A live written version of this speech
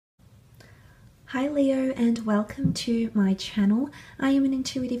Hi Leo, and welcome to my channel. I am an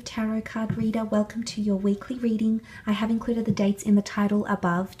intuitive tarot card reader. Welcome to your weekly reading. I have included the dates in the title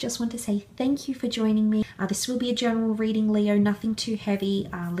above. Just want to say thank you for joining me. This will be a general reading, Leo, nothing too heavy.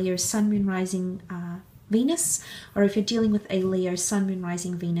 Leo, Sun, Moon, Rising, Venus, or if you're dealing with a Leo, Sun, Moon,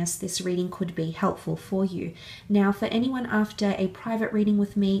 Rising, Venus, this reading could be helpful for you. Now, for anyone after a private reading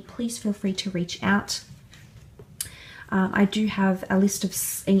with me, please feel free to reach out. I do have a list of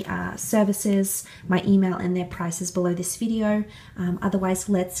services, my email and their prices below this video. Otherwise,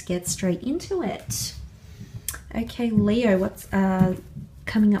 let's get straight into it. Okay, Leo, what's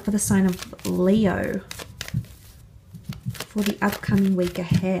coming up for the sign of Leo for the upcoming week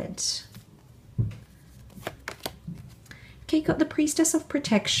ahead? Okay, you got the Priestess of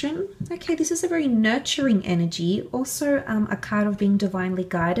Protection. Okay, this is a very nurturing energy. Also a card of being divinely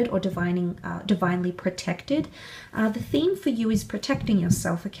guided or divinely protected. The theme for you is protecting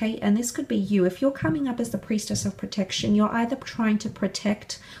yourself, okay? And this could be you. If you're coming up as the Priestess of Protection, you're either trying to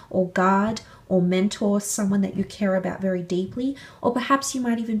protect or guard or mentor someone that you care about very deeply, or perhaps you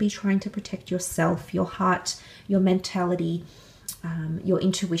might even be trying to protect yourself, your heart, your mentality, your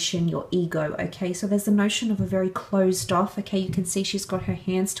intuition, your ego. Okay, so there's the notion of a very closed off. Okay, you can see she's got her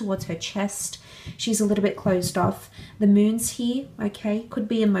hands towards her chest. She's a little bit closed off. The moon's here. Okay, could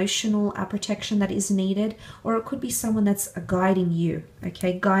be emotional protection that is needed, or it could be someone that's guiding you.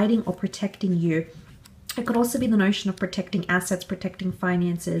 Okay, guiding or protecting you. It could also be the notion of protecting assets, protecting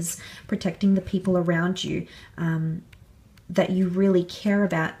finances, protecting the people around you that you really care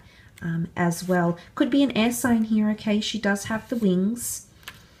about. As well. Could be an air sign here, okay? She does have the wings.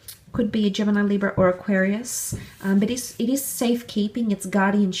 Could be a Gemini, Libra, or Aquarius. But it is safekeeping, it's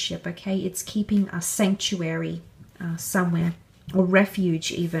guardianship, okay? It's keeping a sanctuary somewhere, or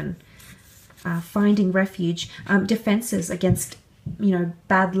refuge even. Finding refuge. Defenses against,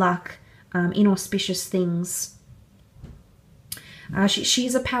 bad luck, inauspicious things.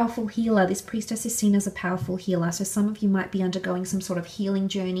 She's a powerful healer. This priestess is seen as a powerful healer. So some of you might be undergoing some sort of healing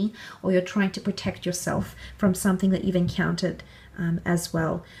journey, or you're trying to protect yourself from something that you've encountered as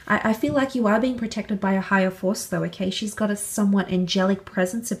well. I feel like you are being protected by a higher force though, okay? She's got a somewhat angelic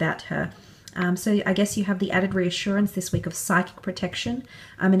presence about her. So I guess you have the added reassurance this week of psychic protection.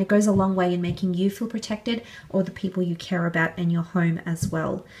 And it goes a long way in making you feel protected, or the people you care about in your home as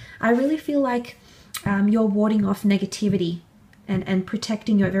well. I really feel like you're warding off negativity and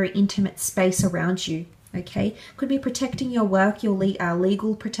protecting your very intimate space around you, okay? Could be protecting your work, your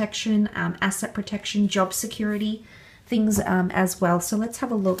legal protection, asset protection, job security, things as well. So let's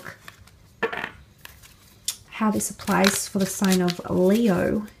have a look how this applies for the sign of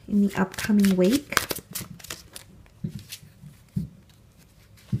Leo in the upcoming week.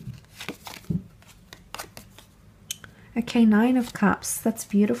 Okay, Nine of Cups, that's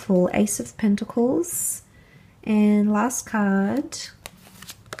beautiful. Ace of Pentacles. And last card,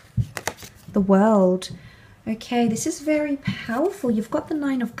 the World. Okay, this is very powerful. You've got the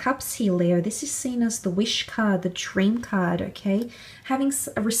Nine of Cups here, Leo. This is seen as the wish card, the dream card, okay?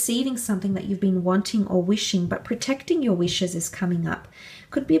 Receiving something that you've been wanting or wishing, but protecting your wishes is coming up.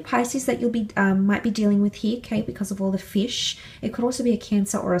 Could be a Pisces that you'll be might be dealing with here, okay, because of all the fish. It could also be a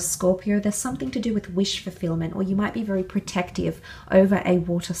Cancer or a Scorpio. There's something to do with wish fulfillment, or you might be very protective over a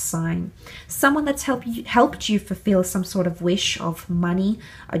water sign. Someone that's helped you fulfill some sort of wish of money,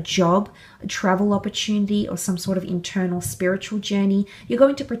 a job, a travel opportunity, or some sort of internal spiritual journey. You're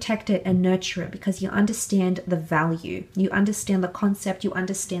going to protect it and nurture it because you understand the value. You understand the concept. You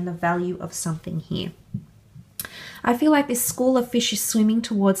understand the value of something here. I feel like this school of fish is swimming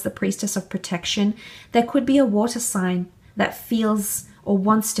towards the Priestess of Protection. There could be a water sign that feels or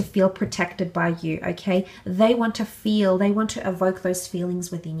wants to feel protected by you, okay? They want to feel, they want to evoke those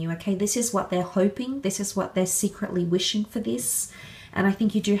feelings within you, okay? This is what they're hoping. This is what they're secretly wishing for this. And I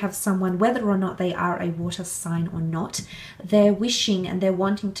think you do have someone, whether or not they are a water sign or not, they're wishing and they're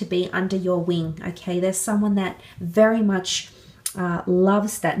wanting to be under your wing, okay? There's someone that very much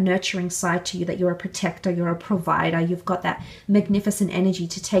loves that nurturing side to you, that you're a protector, you're a provider, you've got that magnificent energy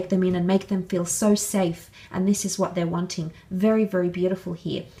to take them in and make them feel so safe, and this is what they're wanting. Very, very beautiful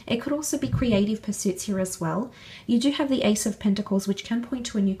here. It could also be creative pursuits here as well. You do have the Ace of Pentacles, which can point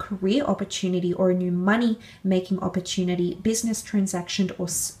to a new career opportunity or a new money making opportunity, business transaction,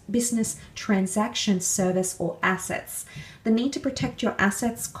 service, or assets. The need to protect your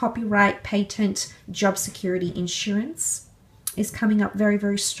assets, copyright, patent, job security, insurance is coming up very,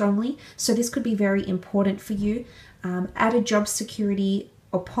 very strongly. So this could be very important for you. Added job security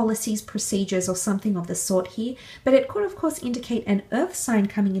or policies, procedures, or something of the sort here. But it could, of course, indicate an earth sign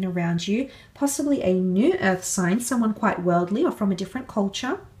coming in around you, possibly a new earth sign, someone quite worldly or from a different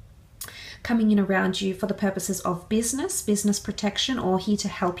culture. coming in around you for the purposes of business protection, or here to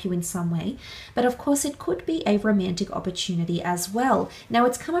help you in some way. But of course, it could be a romantic opportunity as well. Now,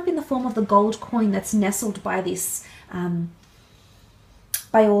 it's come up in the form of the gold coin that's nestled by this,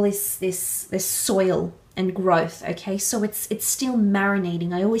 by all this soil and growth. Okay, so it's still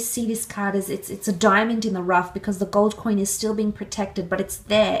marinating. I always see this card as it's a diamond in the rough, because the gold coin is still being protected, but it's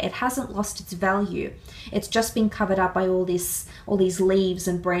there. It hasn't lost its value. It's just been covered up by all these leaves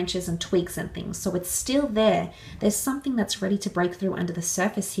and branches and twigs and things. So it's still there. There's something that's ready to break through under the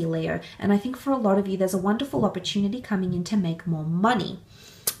surface here, Leo. And I think for a lot of you, there's a wonderful opportunity coming in to make more money.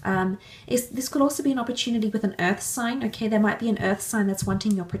 This could also be an opportunity with an earth sign. Okay, there might be an earth sign that's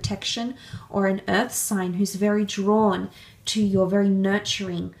wanting your protection, or an earth sign who's very drawn to your very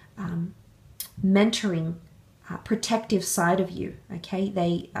nurturing, mentoring, protective side of you. Okay,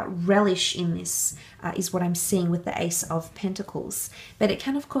 they relish in this, is what I'm seeing with the Ace of Pentacles. But it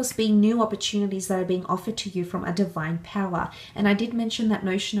can of course be new opportunities that are being offered to you from a divine power. And I did mention that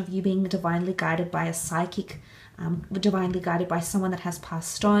notion of you being divinely guided by a psychic, divinely guided by someone that has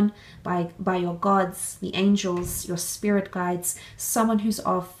passed on, by your gods, the angels, your spirit guides, someone who's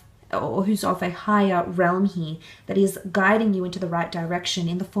of a higher realm here, that is guiding you into the right direction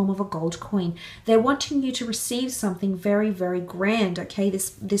in the form of a gold coin. They're wanting you to receive something very, very grand. Okay,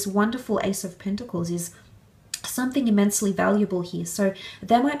 this wonderful Ace of Pentacles is something immensely valuable here. So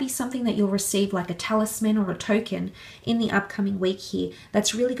there might be something that you'll receive, like a talisman or a token, in the upcoming week here,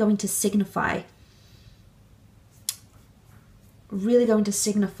 that's really going to signify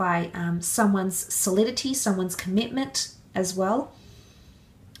someone's solidity, someone's commitment as well.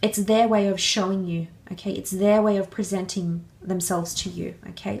 It's their way of showing you, okay? It's their way of presenting themselves to you,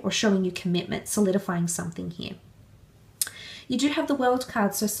 okay? Or showing you commitment, solidifying something here. You do have the World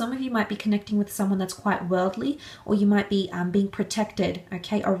card, so some of you might be connecting with someone that's quite worldly, or you might be being protected,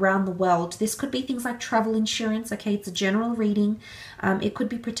 okay, around the world. This could be things like travel insurance, okay? It's a general reading. It could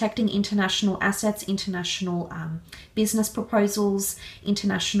be protecting international assets, international business proposals,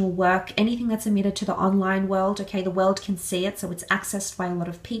 international work, anything that's emitted to the online world, okay? The world can see it, so it's accessed by a lot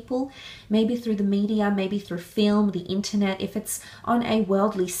of people, maybe through the media, maybe through film, the internet. If it's on a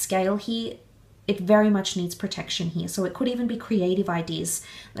worldly scale here, it very much needs protection here. So it could even be creative ideas.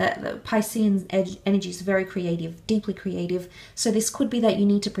 The Piscean energy is very creative, deeply creative. So this could be that you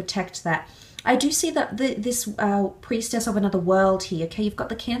need to protect that. I do see that this priestess of another world here, okay, you've got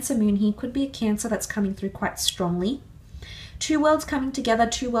the Cancer moon here. Could be a Cancer that's coming through quite strongly. Two worlds coming together,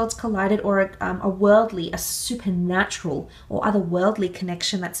 two worlds collided, or a worldly, a supernatural or otherworldly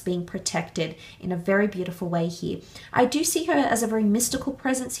connection that's being protected in a very beautiful way here. I do see her as a very mystical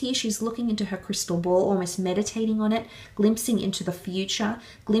presence here. She's looking into her crystal ball, almost meditating on it, glimpsing into the future,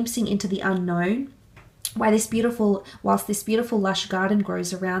 glimpsing into the unknown. Whilst this beautiful lush garden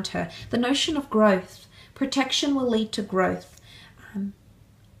grows around her. The notion of growth, protection will lead to growth.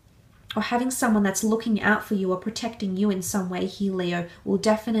 Or having someone that's looking out for you or protecting you in some way here, Leo, will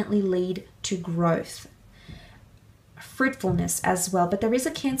definitely lead to growth. Fruitfulness as well. But there is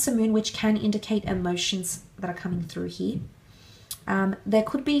a Cancer moon which can indicate emotions that are coming through here. There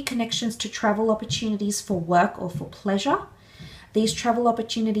could be connections to travel opportunities for work or for pleasure. These travel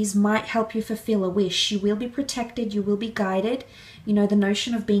opportunities might help you fulfill a wish. You will be protected, you will be guided. You know, the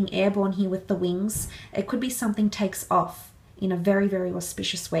notion of being airborne here with the wings, it could be something takes off in a very, very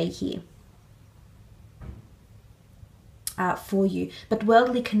auspicious way here for you. But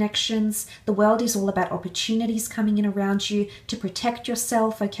worldly connections, the world is all about opportunities coming in around you to protect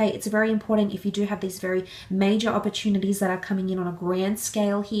yourself, okay? It's very important if you do have these very major opportunities that are coming in on a grand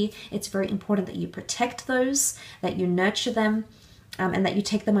scale here. It's very important that you protect those, that you nurture them, and that you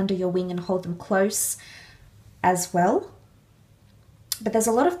take them under your wing and hold them close as well. But there's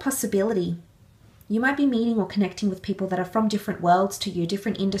a lot of possibility. You might be meeting or connecting with people that are from different worlds to you,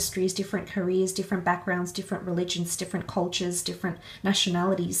 different industries, different careers, different backgrounds, different religions, different cultures, different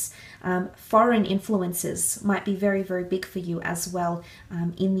nationalities. Foreign influences might be very, very big for you as well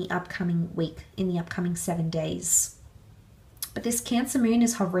in the upcoming week, in the upcoming 7 days. But this Cancer moon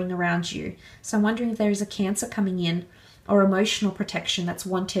is hovering around you. So I'm wondering if there is a Cancer coming in, or emotional protection that's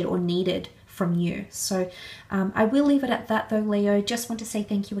wanted or needed from you. So I will leave it at that though, Leo. Just want to say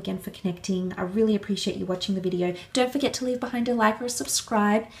thank you again for connecting. I really appreciate you watching the video. Don't forget to leave behind a like or a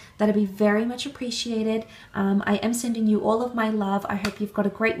subscribe. That'd be very much appreciated. I am sending you all of my love. I hope you've got a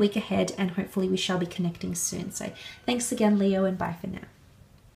great week ahead, and hopefully we shall be connecting soon. So thanks again, Leo, and bye for now.